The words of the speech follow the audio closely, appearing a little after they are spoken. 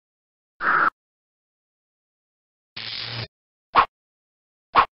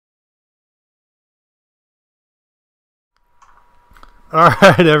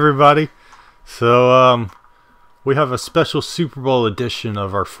Alright, everybody. So, we have a special Super Bowl edition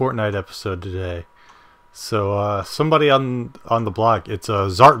of our Fortnite episode today. So, somebody on the block, it's a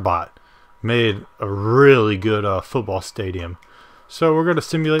Zartbot, made a really good football stadium. So, we're going to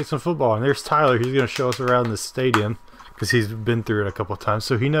simulate some football. And there's Tyler. He's going to show us around the stadium because he's been through it a couple of times.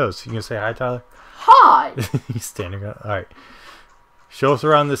 So, he knows. You going to say hi, Tyler? Hi! He's standing up. Alright. Show us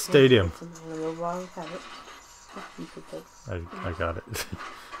around this stadium. I got it.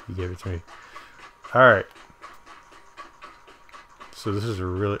 You gave it to me. Alright. So this is a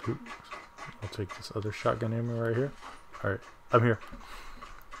really... I'll take this other shotgun ammo right here. Alright. I'm here.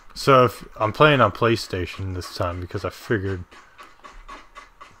 So if I'm playing on PlayStation this time because I figured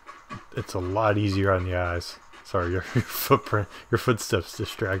it's a lot easier on the eyes. Sorry, your footsteps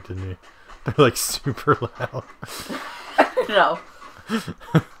distracted me. They're like super loud. No.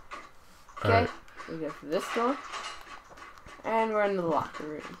 Okay, right. we go through this door. And we're in the locker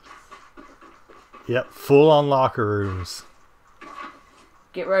room. Yep, full on locker rooms.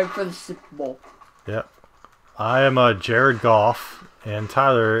 Get ready for the Super Bowl. Yep. I am Jared Goff, and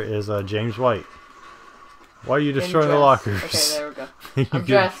Tyler is James White. Why are you destroying the lockers? Okay, there we go. I'm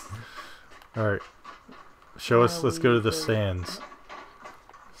dressed. Alright. Show us, let's go to the stands.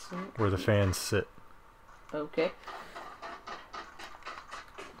 Where the fans sit. Okay.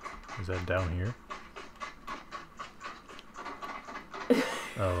 Is that down here?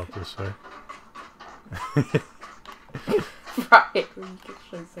 Oh, up this way. Right.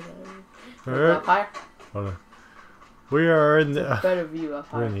 Alright. Up higher. Hold on. We are in the... better view up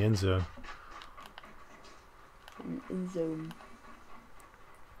higher. We're in the end zone. End zone.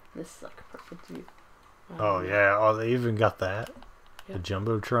 This is like a perfect view. Oh, yeah. Oh, they even got that. Yep. The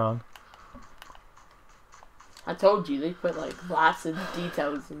Jumbotron. I told you, they put like lots of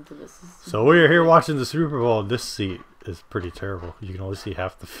details into this. So we are here watching the Super Bowl. This seat is pretty terrible. You can only see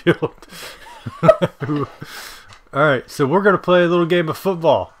half the field. Alright, so we're going to play a little game of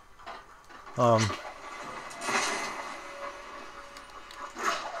football.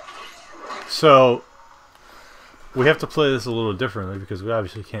 So we have to play this a little differently because we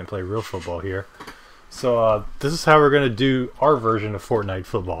obviously can't play real football here. So this is how we're going to do our version of Fortnite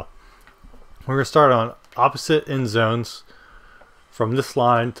football. We're going to start on opposite end zones from this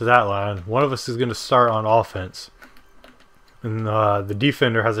line to that line. One of us is going to start on offense. And the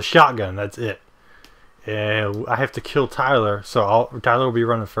defender has a shotgun. That's it. And I have to kill Tyler. So Tyler will be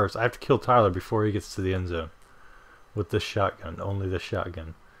running first. I have to kill Tyler before he gets to the end zone. With this shotgun. Only this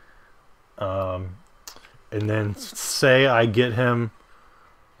shotgun. And then say I get him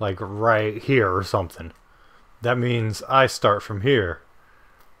like right here or something. That means I start from here.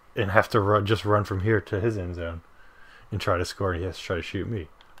 And have to just run from here to his end zone and try to score. And he has to try to shoot me.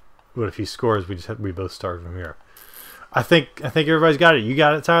 But if he scores, we both start from here. I think everybody's got it. You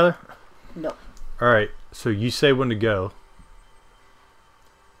got it, Tyler? No. All right. So you say when to go.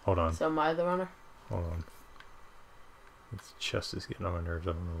 Hold on. So am I the runner? Hold on. This chest is getting on my nerves.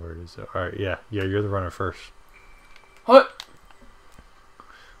 I don't know where it is. All right. Yeah. You're the runner first. Hut.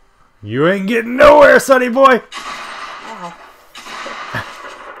 You ain't getting nowhere, sonny boy. Wow.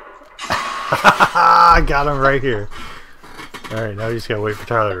 I got him right here. Alright, now you just gotta wait for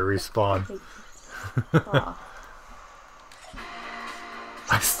Tyler to respawn.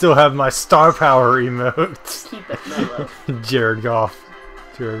 I still have my star power emote. Keep it mellow. Jared Goff.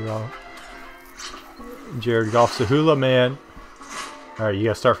 Jared Goff's a hula man. Alright, you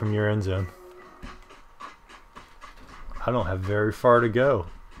gotta start from your end zone. I don't have very far to go.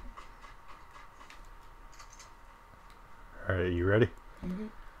 Alright, you ready? Mm-hmm.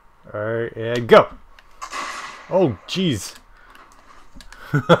 Alright, and go! Oh, jeez.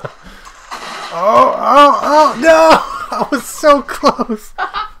 oh, no! I was so close!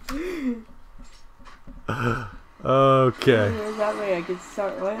 Okay. That way I can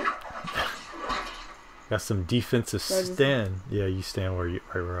start with. Got some defensive stand. Yeah, you stand right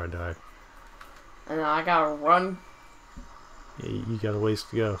where I die. And then I gotta run. Yeah, you got a ways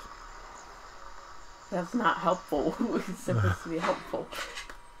to go. That's not helpful. It's supposed to be helpful.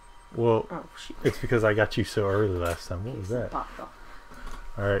 Well, oh, shoot. It's because I got you so early last time. What was that?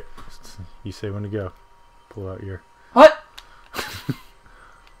 Alright, you say when to go. Pull out your... What?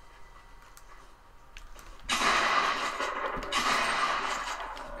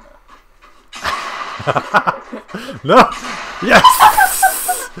 No!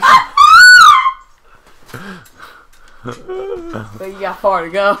 Yes! But you got far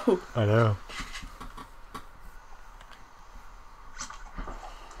to go. I know.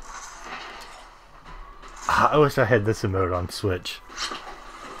 I wish I had this emote on Switch.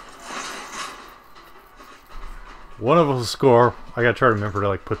 One of us will score. I gotta try to remember to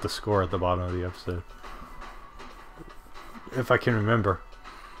like put the score at the bottom of the episode. If I can remember.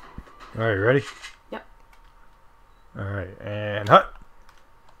 Alright, ready? Yep. Alright, and hut!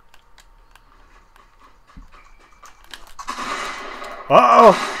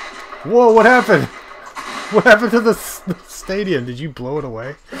 Uh-oh! Whoa, what happened? What happened to the stadium? Did you blow it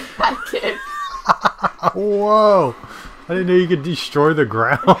away? I did. Whoa! I didn't know you could destroy the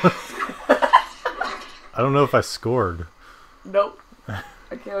ground. I don't know if I scored. Nope.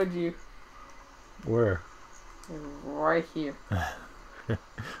 I killed you. Where? Right here. I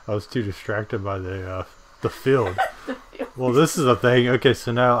was too distracted by the field. Well, this is a thing. Okay,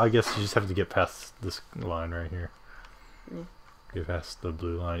 so now I guess you just have to get past this line right here. Yeah. Get past the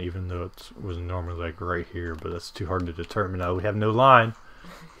blue line, even though it was normally like right here, but that's too hard to determine now. We have no line.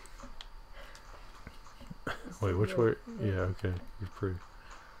 Wait, which way? Yeah, okay. You're pretty.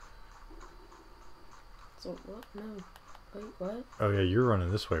 So what? No. Wait, what? Oh yeah, you're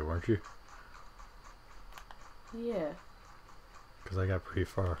running this way, weren't you? Yeah. Because I got pretty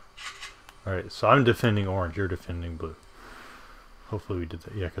far. Alright, so I'm defending orange, you're defending blue. Hopefully we did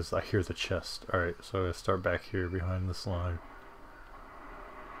that. Yeah, because I hear the chest. Alright, so I'm going to start back here behind this line.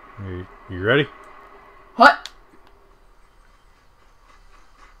 You ready? What?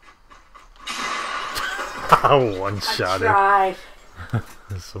 One-shot it. I tried.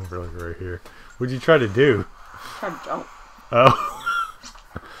 There's some really right here. What'd you try to do? I jump. Oh.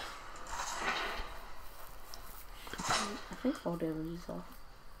 I think fall damage is off.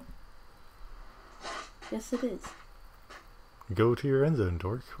 Yes, it is. Go to your end zone,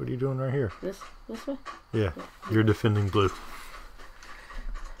 dork. What are you doing right here? This way? Yeah, you're defending blue.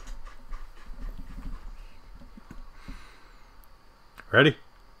 Ready?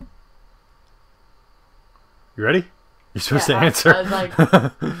 You ready? You're supposed to answer. I was like,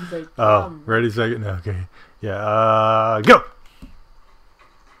 oh, ready, second? No, okay. Yeah, go!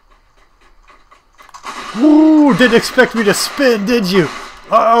 Woo! Didn't expect me to spin, did you?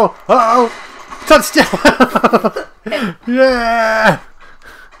 Uh-oh! Uh-oh! Touchdown! Yeah!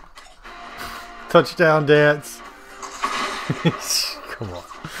 Touchdown dance. Come on.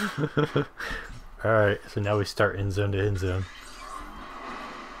 Alright, so now we start end zone to end zone.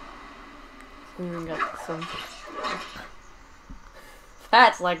 We even got some.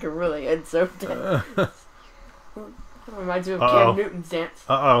 That's like a really end zone dance. That reminds me of Cam Newton's dance.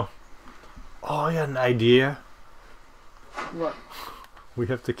 Uh-oh. Oh, I got an idea. What? We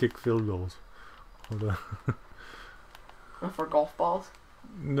have to kick field goals. Hold on. For golf balls?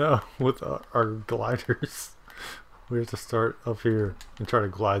 No, with our gliders. We have to start up here and try to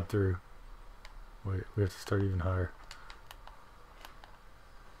glide through. Wait, we have to start even higher.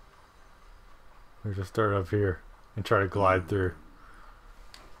 We have to start up here and try to glide through.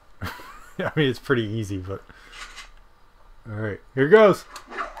 I mean, it's pretty easy, but... Alright, here goes!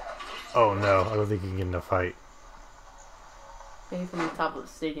 Oh no, I don't think you can get enough height. Maybe from the top of the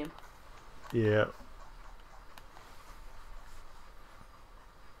stadium. Yeah.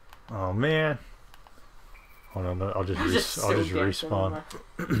 Oh man. Hold on, I'll just respawn.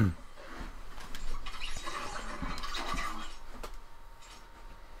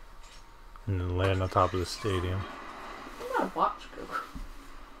 And then land on top of the stadium. I'm gonna watch go.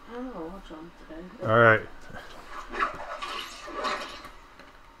 I don't know watch on today. Alright.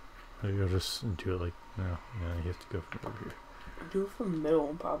 Maybe I'll just do it like no. Yeah, you have to go from over here. Do it from the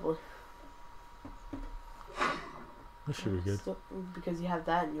middle probably. That should be good. Still, because you have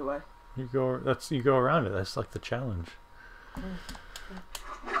that in your way. You go around it. That's like the challenge.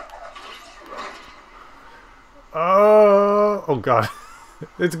 Oh god.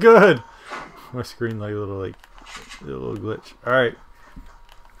 It's good. My screen like a little glitch. Alright.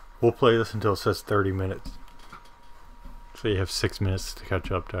 We'll play this until it says 30 minutes. So you have 6 minutes to catch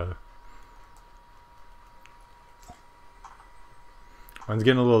up, Tyler. Mine's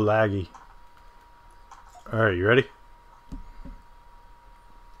getting a little laggy. Alright, you ready?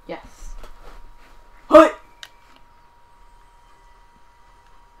 Yes. Hi!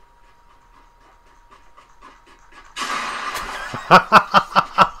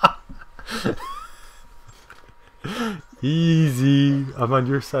 Easy. I'm on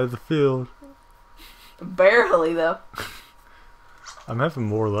your side of the field. Barely, though. I'm having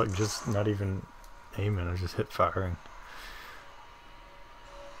more luck just not even aiming. I just hit firing.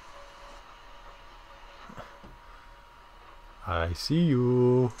 I see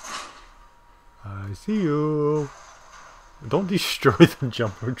you. I see you. Don't destroy the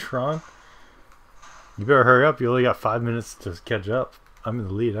Jumbotron. You better hurry up. You only got 5 minutes to catch up. I'm in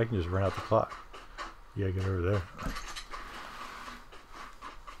the lead. I can just run out the clock. You gotta get over there.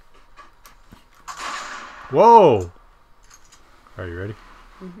 Whoa! Are you ready?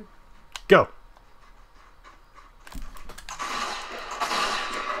 Mm-hmm. Go!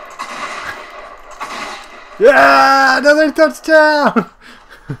 Yeah! Another touchdown!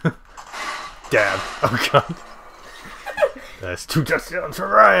 Dab. Oh, God. That's 2 touchdowns for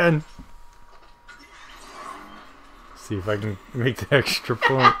Ryan. See if I can make the extra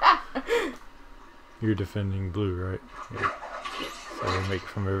point. You're defending blue, right? Yeah. So we'll make it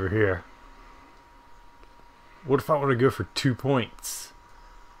from over here. What if I want to go for 2 points?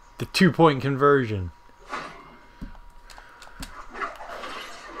 The 2-point conversion.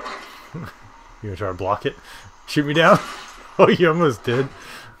 You gonna try to block it? Shoot me down? Oh, you almost did.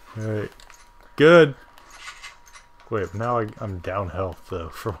 Alright. Good. Wait, now I'm down health, though,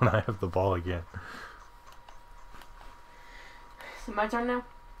 for when I have the ball again. Is it my turn now?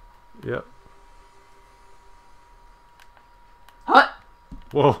 Yep. Hut!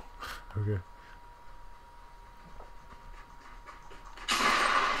 Whoa. Okay.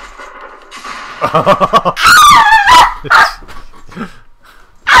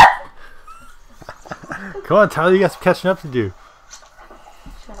 Come on, Tyler, you got some catching up to do.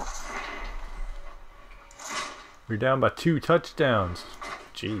 Shut up. You're down by 2 touchdowns.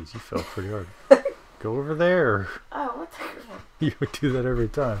 Jeez, you fell pretty hard. Go over there. Oh, what the crap? You would do that every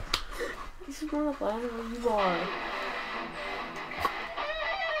time. This is more fun where you are.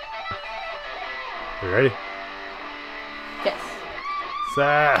 You ready? Yes.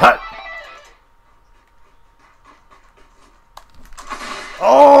 Set. Hut.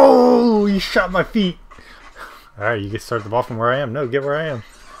 Oh, you shot my feet. Alright, you can start the ball from where I am. No, get where I am.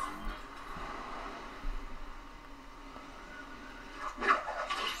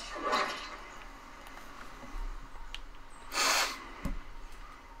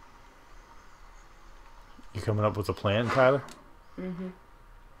 You coming up with a plan, Tyler? Mm-hmm.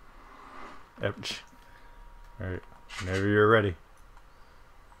 Ouch. Alright, whenever you're ready.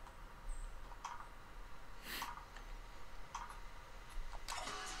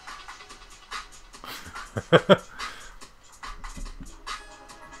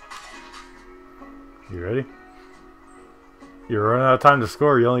 You ready? You're running out of time to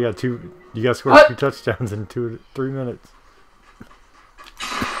score. You only got 2. You got to score 2 touchdowns in 3 minutes.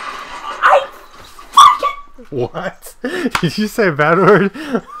 I fucking. What? Did you say a bad word?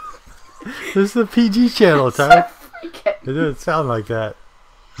 This is a PG channel, Tyler. It doesn't sound like that.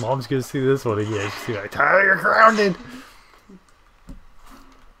 Mom's gonna see this one again. She's like, Tyler, you're grounded.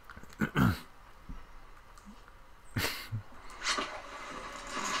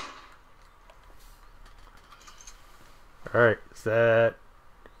 Alright, set.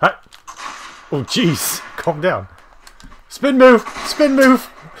 Hut. Oh, jeez. Calm down. Spin move! Spin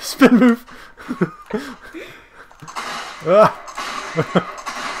move! Spin move!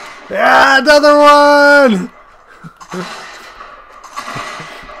 Yeah, another one!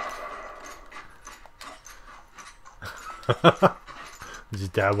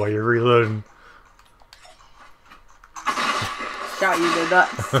 Just dab while you're reloading. Shot you in the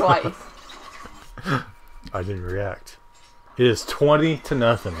nuts twice. I didn't react. It is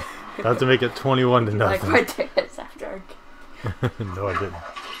 20-0. I have to make it 21-0. Like my dance after. No, I didn't.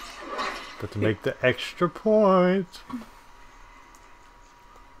 But to make the extra point.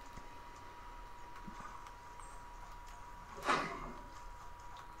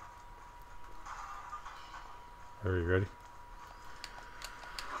 Are you ready?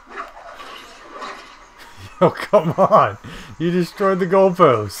 Oh, come on! You destroyed the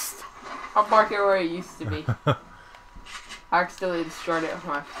goalpost. I'll mark it where it used to be. I accidentally destroyed it with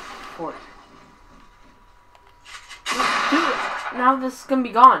my fork. Dude, now this is gonna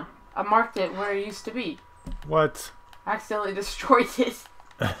be gone. I marked it where it used to be. What? I accidentally destroyed it.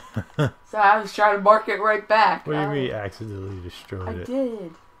 So I was trying to mark it right back. What do you mean accidentally destroyed I it?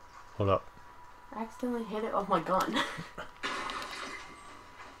 did. Hold up. I accidentally hit it with my gun.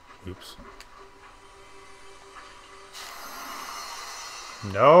 Oops.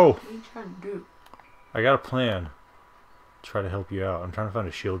 No! What are you trying to do? I got a plan. Try to help you out. I'm trying to find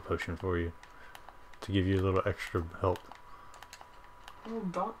a shield potion for you. To give you a little extra help. Oh,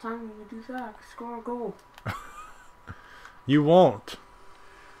 about time you do that. I can score a goal. You won't.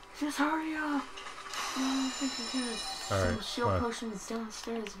 Just hurry up. Alright, Shield potions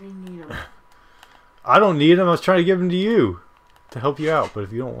downstairs if you need them. I don't need them. I was trying to give them to you. To help you out. But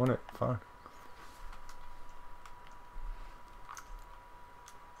if you don't want it, fine.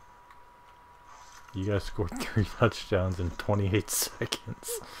 You guys scored 3 touchdowns in 28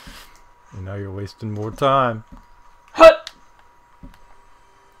 seconds. And now you're wasting more time. Hut!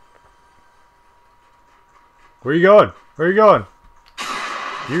 Where are you going? Where are you going?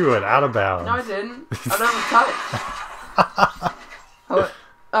 You went out of bounds. No, I didn't. I never touched.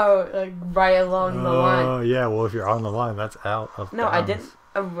 Oh, like right along the line. Oh, yeah. Well, if you're on the line, that's out of No, bounds. I didn't.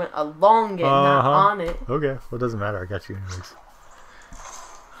 I went along it, not on it. Okay. Well, it doesn't matter. I got you anyways.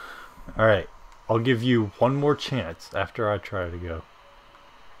 All right. I'll give you one more chance after I try to go.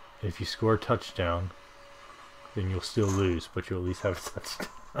 If you score a touchdown, then you'll still lose, but you'll at least have a touchdown.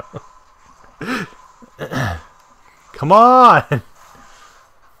 Come on!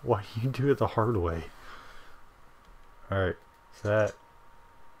 Why do you do it the hard way? Alright, is that...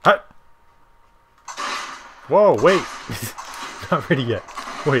 Hut! Whoa, wait! Not ready yet.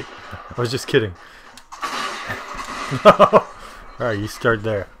 Wait, I was just kidding. No! Alright, you start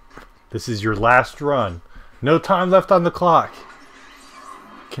there. This is your last run. No time left on the clock.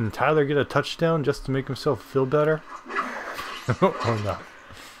 Can Tyler get a touchdown just to make himself feel better? Oh no.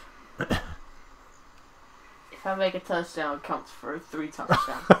 If I make a touchdown, it counts for 3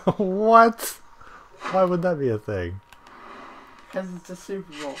 touchdowns. What? Why would that be a thing? Because it's a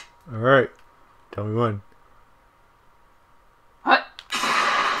Super Bowl. Alright. Tell me when. What?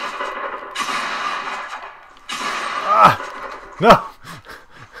 Ah! No!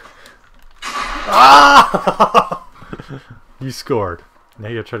 Ah! You scored. Now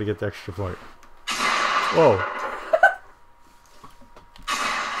you gotta try to get the extra point. Whoa.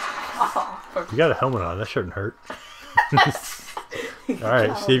 You got a helmet on. That shouldn't hurt.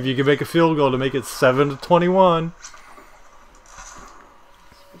 Alright, see if you can make a field goal to make it 7-21.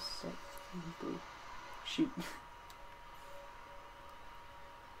 Shoot.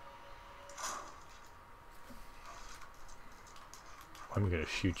 I'm gonna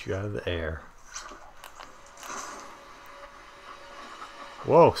shoot you out of the air.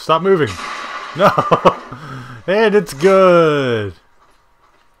 Whoa, stop moving. No! And it's good!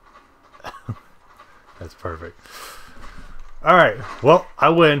 That's perfect. Alright, well, I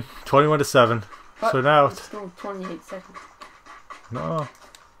win. 21-7. What? So now... It's still 28 seconds. No.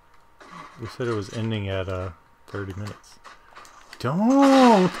 We said it was ending at 30 minutes.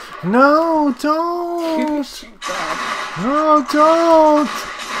 Don't! No, don't! Shoot that. No, don't!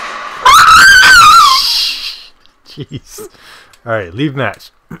 Jeez. Alright, leave match.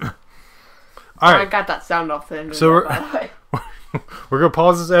 Alright. I got that sound off the end. So we're going to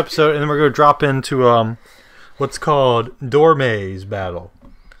pause this episode and then we're going to drop into what's called Door Maze Battle.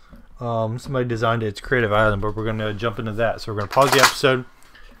 Somebody designed it. It's a creative island, but we're going to jump into that. So we're going to pause the episode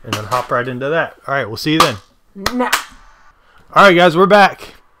and then hop right into that. Alright, we'll see you then. Nah. Alright guys, we're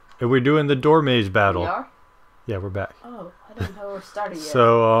back. And we're doing the Door Maze Battle. We are? Yeah, we're back. Oh, I didn't know we're starting yet.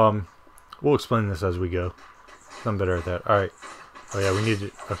 So, we'll explain this as we go. I'm better at that. Alright. Oh yeah, we need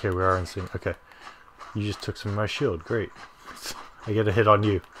it. Okay, we are in sync. Okay. You just took some of my shield. Great. I get a hit on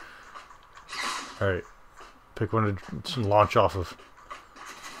you. Alright. Pick one to launch off of.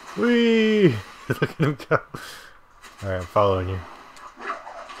 Whee! Look at him go. Alright, I'm following you.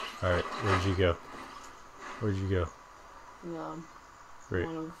 Alright, where'd you go? Where'd you go? Great.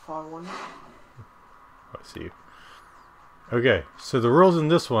 One of the far one. Oh, I see you. Okay, so the rules in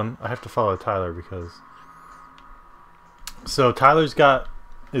this one, I have to follow Tyler because... So Tyler's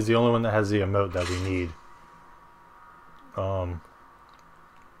is the only one that has the emote that we need.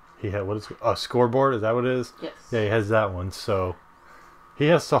 He had, what is a scoreboard? Is that what it is? Yes. Yeah, he has that one. So he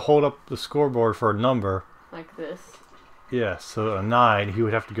has to hold up the scoreboard for a number. Like this. Yeah, so a 9, he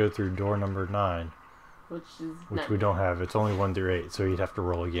would have to go through door number 9. Which we don't have. It's only 1 through 8, so he'd have to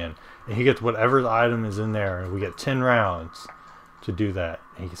roll again. And he gets whatever item is in there, and we get 10 rounds to do that.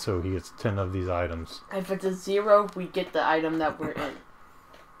 So he gets 10 of these items. If it's a 0, we get the item that we're in.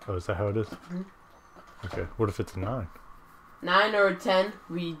 Oh, is that how it is? Mm-hmm. Okay. What if it's a 9? 9 or a 10,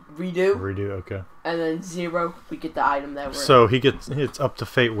 we redo. Redo, okay. And then 0, we get the item that we're in. So it's up to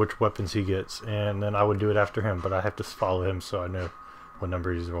fate which weapons he gets, and then I would do it after him, but I have to follow him so I know what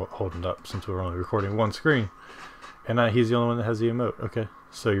number he's holding up since we're only recording one screen. And he's the only one that has the emote. Okay.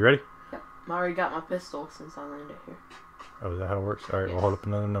 So you ready? Yep. I already got my pistol since I landed here. Oh, is that how it works? Alright, yes. We'll hold up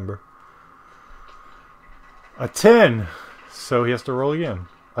another number. A 10. So he has to roll again.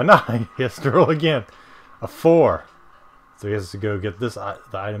 A 9. He has to roll again. A 4. So he has to go get the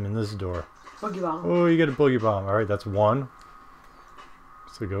item in this door. Boogie bomb. Oh, you get a boogie bomb. Alright, that's 1.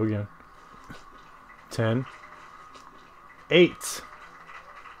 So go again. 10. 8.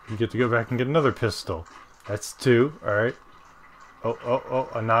 You get to go back and get another pistol. That's 2. Alright. Oh,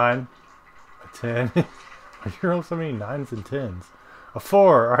 a 9. A 10. You roll so many 9s and 10s. A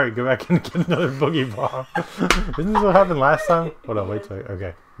 4. Alright, go back and get another boogie bomb. Isn't this what happened last time? Hold on, wait till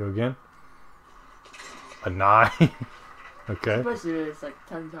okay. Go again. A 9. Okay. Especially when it's like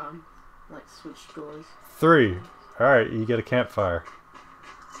 10 times. Like switch doors. 3. Alright, you get a campfire.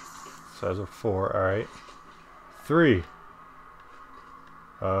 So that's a 4. Alright. 3.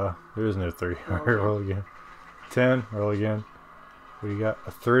 There is no 3. Roll Roll again. 10. Roll again. What do you got?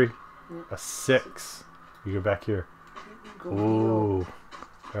 A 3. Yep. A 6. You go back here. Go. Ooh.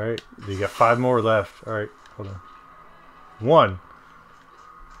 Alright. You got 5 more left. Alright. Hold on. 1.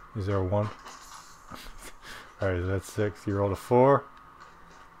 Is there a 1? Alright, that's 6. You rolled a 4.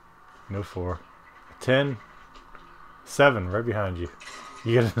 No 4. 10. 7. Right behind you.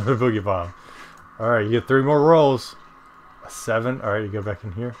 You get another boogie bomb. Alright, you get 3 more rolls. A 7. Alright, you go back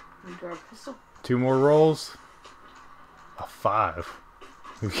in here. You grab a pistol. 2 more rolls. A 5.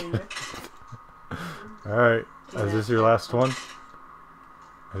 Alright. Is this your last one?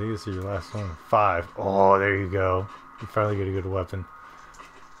 I think this is your last one. 5. Oh, there you go. You finally get a good weapon.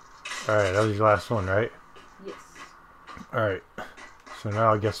 Alright, that was your last one, right? Yes. Alright. So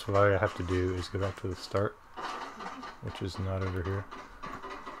now I guess what I have to do is go back to the start. Which is not over here.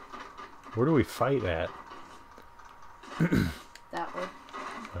 Where do we fight at? That way.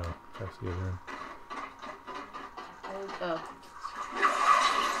 Oh, that's the other end. Oh.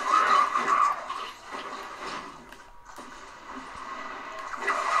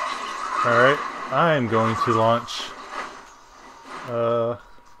 Alright, I'm going to launch.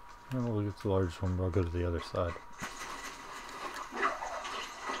 We'll get the largest one, but I'll go to the other side.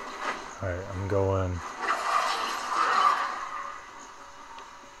 Alright, I'm going.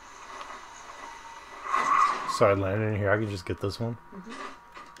 So I landed in here. I can just get this one.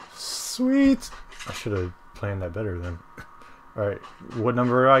 Sweet! I should have planned that better then. Alright, what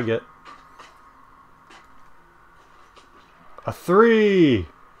number did I get? A 3!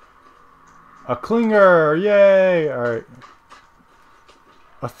 A clinger! Yay! Alright.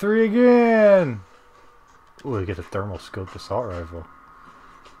 A 3 again! Ooh, I get a thermal scoped assault rifle.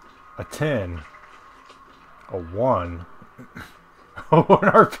 A 10. A 1. A 1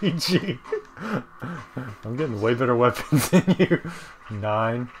 RPG. I'm getting way better weapons than you.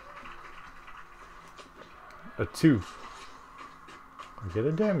 9. A 2. I get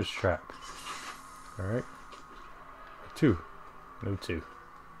a damage track. Alright. A 2. No 2.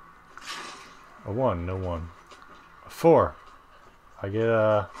 A 1. No 1. A 4. I get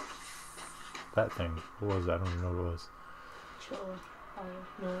that thing. What was that? I don't even know what it was.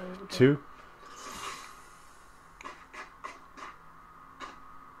 No, 2.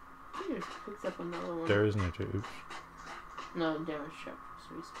 He just picks up another one. There is no 2. Oops. No damage check.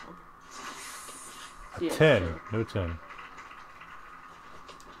 A 10. No 10.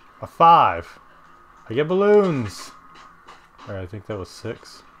 A 5. I get balloons. Alright, I think that was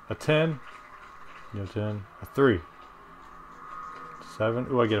 6. A 10. No 10. A 3. 7.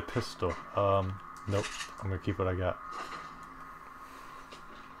 Ooh, I get a pistol. Nope. I'm gonna keep what I got.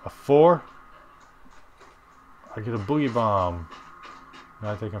 A 4. I get a boogie bomb. No,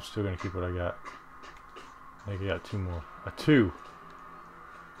 I think I'm still gonna keep what I got. I think I got 2 more. A 2.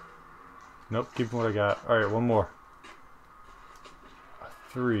 Nope, keeping what I got. Alright, 1 more. A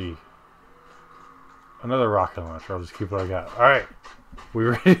 3. Another rocket launcher. I'll just keep what I got. Alright. We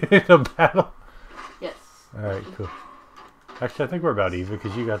ready to battle? Yes. Alright, cool. Actually, I think we're about even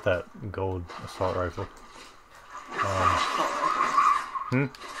because you got that gold assault rifle.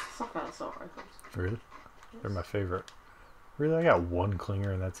 Suck out assault rifles. Really? Yes. They're my favorite. Really? I got 1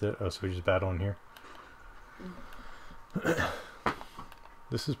 clinger and that's it? Oh, so we just battle in here?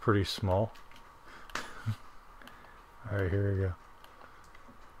 This is pretty small. Alright, here we go.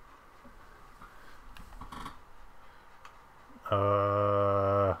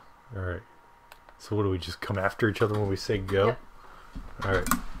 Alright. So what do we just come after each other when we say go? Yep. Alright.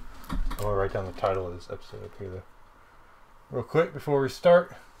 I'm gonna write down the title of this episode up here though. Real quick before we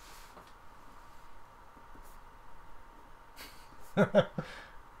start. I got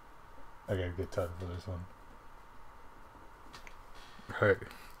a good title for this one. Alright.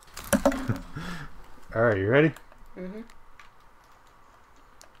 Alright, you ready? Mm-hmm.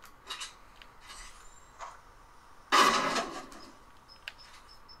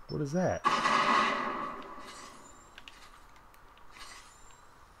 What is that?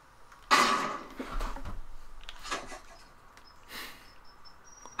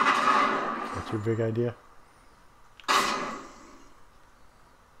 What's your big idea?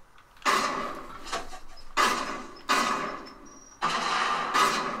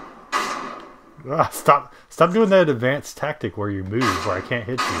 Ah, stop doing that advanced tactic where you move where I can't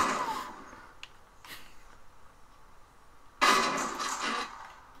hit you.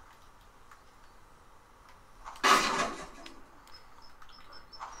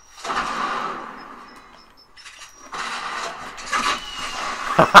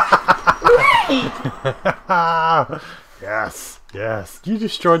 Yes, yes. You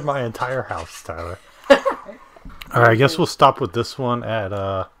destroyed my entire house, Tyler. All right, I guess we'll stop with this one at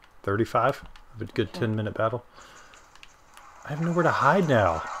 35. A good 10-minute battle. I have nowhere to hide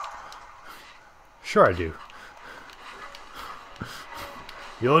now. Sure I do.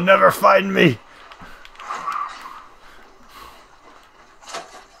 You'll never find me.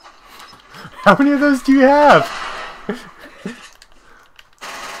 How many of those do you have?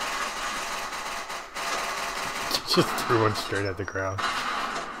 Just threw one straight at the ground.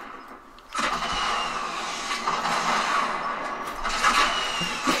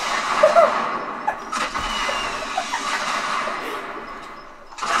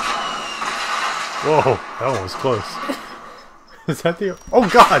 Whoa, that one was close. Is that the... Oh,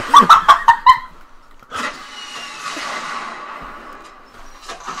 God!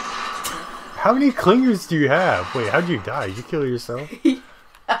 How many clingers do you have? Wait, how'd you die? Did you kill yourself?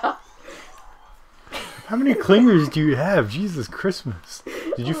 How many clingers do you have? Jesus Christmas.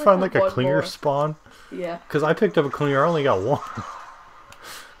 Did you find like a clinger spawn? Yeah. Because I picked up a clinger, I only got one.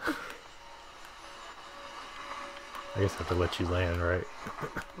 I guess I have to let you land, right?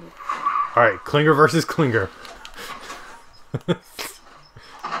 Alright, clinger versus clinger. I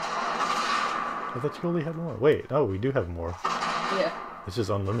thought you only had one. Wait, no, we do have more. Yeah. It's just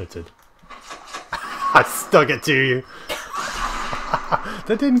unlimited. I stuck it to you.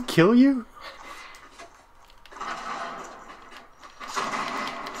 That didn't kill you?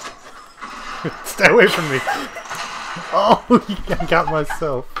 Stay away from me. Oh, I got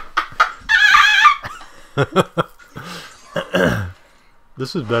myself.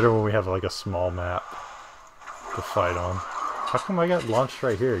 This is better when we have like a small map to fight on. How come I got launched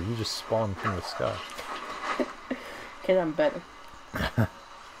right here? You just spawned from the sky. Because I'm better.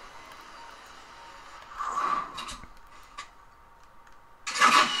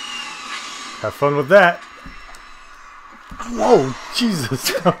 Have fun with that. Whoa,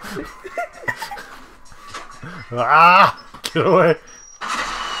 Jesus. Ah, get away.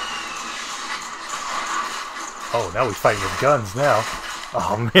 Oh, now we fight with guns now.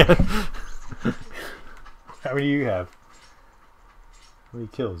 Oh, man. How many do you have? How many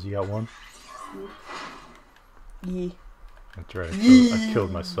kills? You got one? Yeah. That's right. I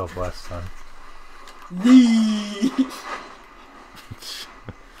killed myself last time.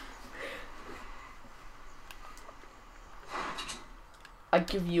 I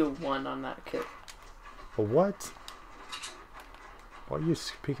give you a 1 on that kill. A what? Why are you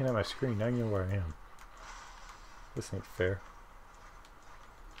peeking at my screen? Now you know where I am. This ain't fair.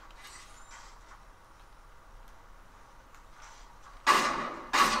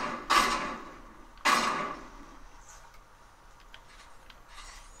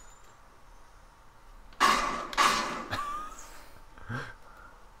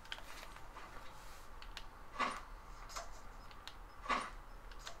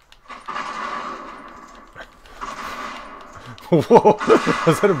 Whoa!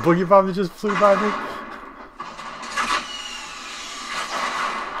 Was that a boogie bomb that just flew by me?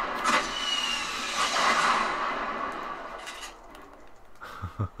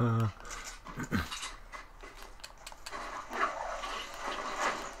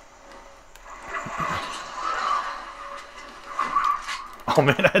 Oh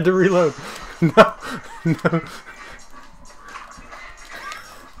man, I had to reload. No, no.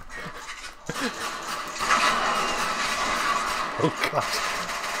 Oh gosh.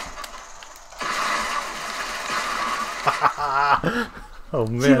 Oh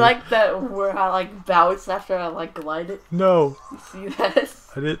man. Do you like that where I like bounce after I like glided? No. You see that?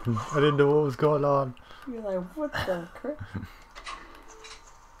 I didn't know what was going on. You're like, what the crap?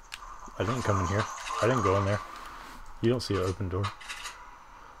 I didn't come in here. I didn't go in there. You don't see an open door.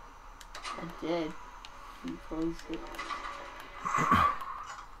 I did. You closed it.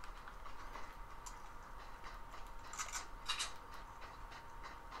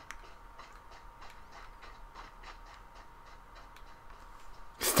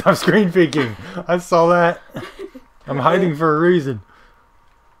 Stop screen peeking. I saw that. I'm hiding for a reason.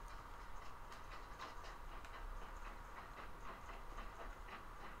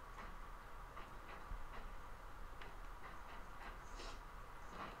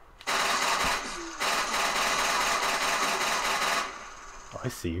 I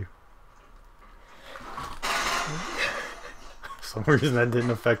see you. For some reason that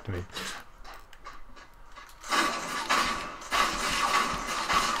didn't affect me.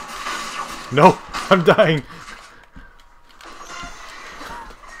 No, I'm dying.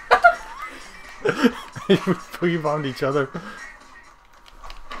 We boogie bombed each other.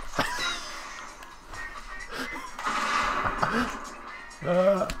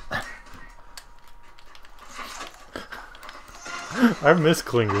 I miss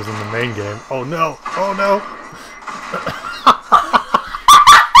clingers in the main game. Oh no! Oh no!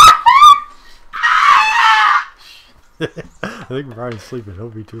 I think Brian's sleeping.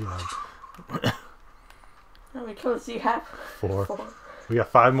 Don't be too loud. How many kills do you have? 4. We got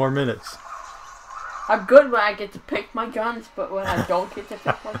 5 more minutes. I'm good when I get to pick my guns, but when I don't get to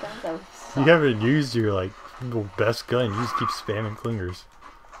pick my guns, I suck. You haven't used your like best gun. You just keep spamming clingers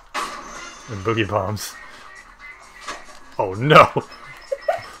and boogie bombs. Oh no!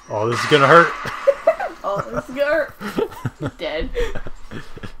 Oh, this is gonna hurt. Oh, this is gonna hurt. Dead.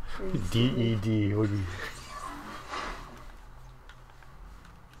 DED. What do you?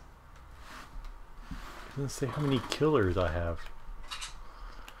 It doesn't say how many killers I have.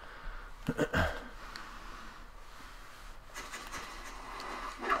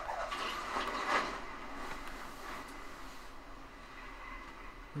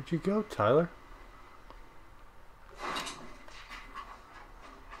 Where'd you go, Tyler?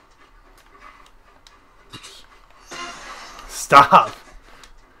 Oops. Stop!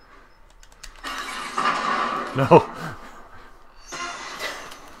 No!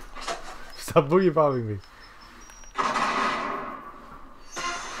 Stop boogie bombing me.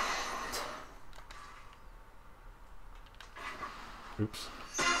 Oops.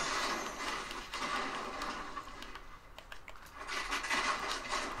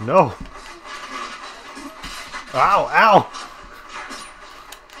 No! Ow! Ow!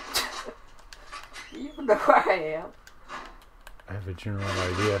 You know where I am. I have a general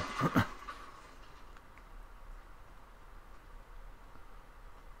idea.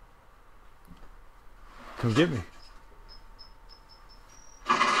 Come get me.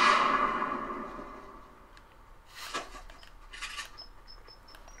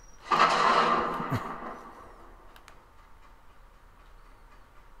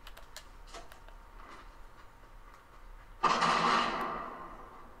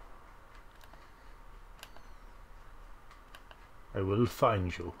 I will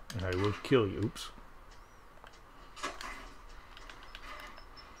find you, and I will kill you. Oops.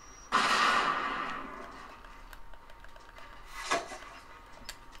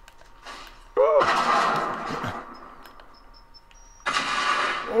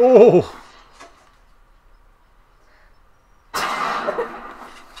 Oh!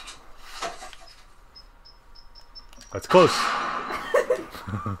 That's close.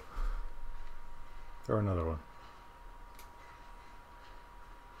 Throw another one.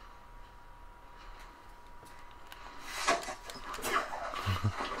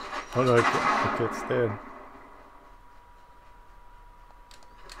 Oh no, I can't stand.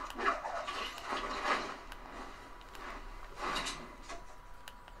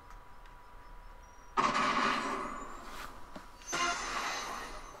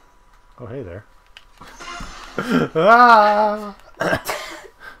 Oh, hey there. Ah!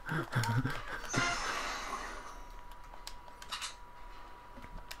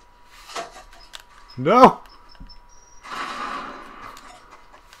 No!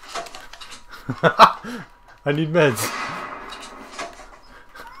 I need meds.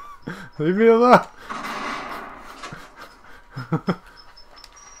 Leave me alone.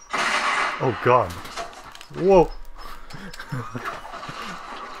 Oh god. Whoa.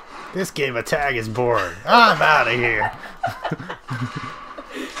 This game of tag is boring. I'm out of here.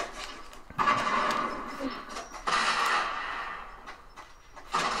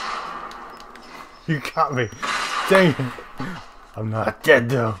 You got me. Dang it. I'm not dead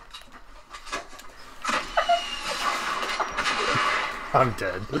though. I'm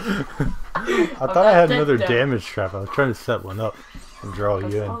dead. I thought I had another damage trap. I was trying to set one up and draw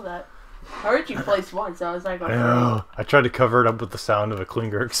you in. That. I heard you place one, so I was like, I know. I tried to cover it up with the sound of a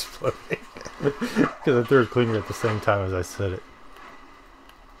clinger exploding. Because I threw a clinger at the same time as I said it.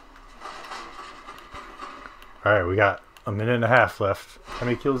 Alright, we got a minute and a half left. How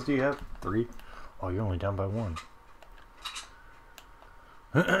many kills do you have? 3? Oh, you're only down by 1.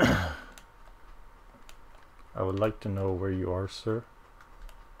 I would like to know where you are, sir.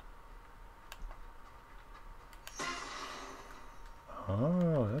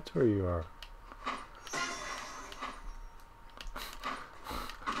 Oh, that's where you are.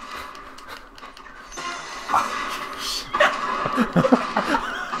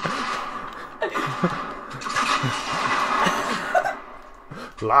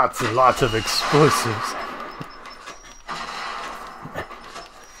 Lots and lots of explosives.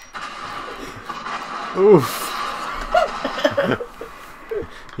 Oof.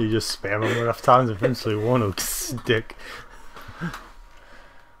 You just spam them enough times, eventually one will stick.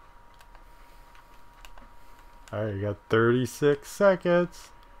 Alright, you got 36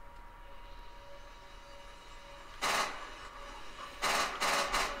 seconds.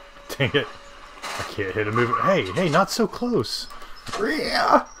 Dang it. I can't hit a move. Hey, hey, not so close.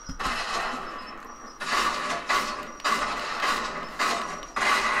 Yeah.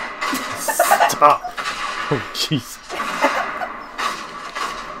 Oh, jeez.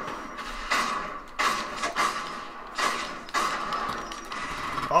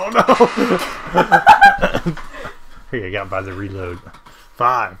 Oh no! Here, I got by the reload.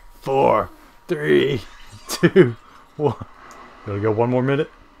 5, 4, 3, 2, 1. Gonna go 1 more minute?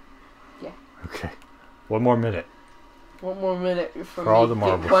 Yeah. Okay. 1 more minute. 1 more minute for all me the to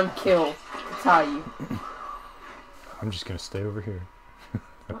marbles. get 1 kill to tie you. I'm just gonna stay over here.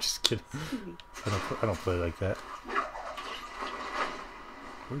 I'm just kidding. I don't play like that.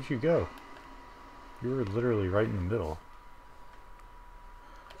 Where'd you go? You were literally right in the middle.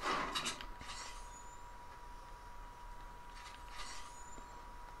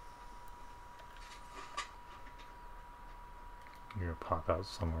 You're gonna pop out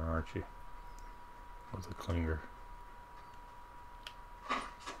somewhere, aren't you? With a clinger.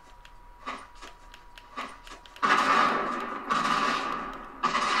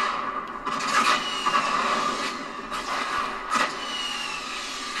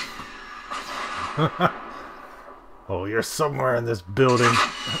 Oh, you're somewhere in this building.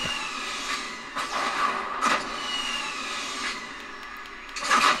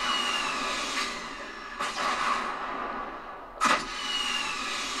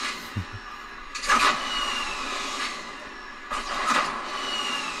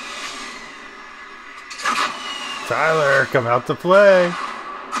 Tyler, come out to play.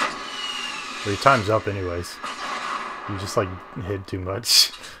 Well, your time's up anyways. You just like hid too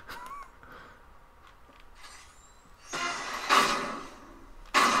much.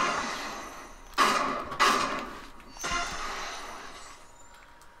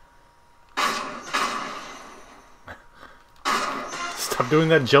 Stop doing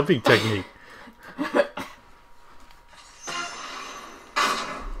that jumping technique.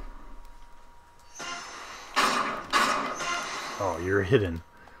 Oh, you're hidden.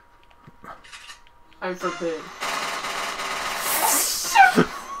 I'm forbid.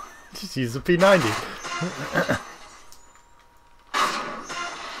 Just use the P90.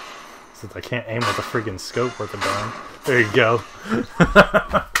 Since I can't aim with a friggin' scope worth of darn. There you go.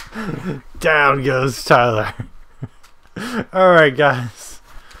 Down goes Tyler. Alright, guys.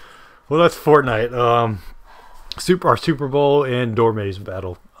 Well, that's Fortnite. Our Super Bowl and door maze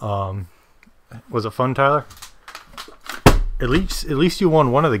battle. Was it fun, Tyler? At least you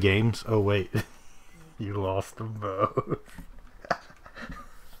won one of the games. Oh wait, you lost them both.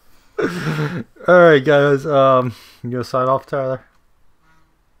 All right, guys. You gonna sign off, Tyler?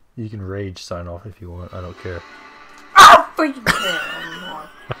 You can rage sign off if you want. I don't care. Oh, freaking care.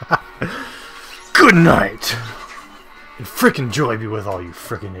 Good night. And frickin' joy be with all you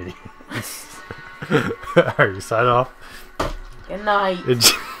frickin' idiots. All right, you sign off. Good night.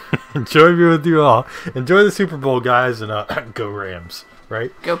 Enjoy me with you all. Enjoy the Super Bowl, guys, and go Rams, right?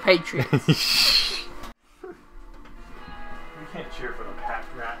 Go Patriots. We can't cheer for the Pat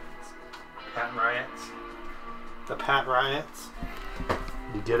Riots. The Pat Riots.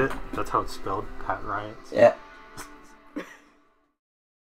 You get it? That's how it's spelled. Pat Riots. Yeah.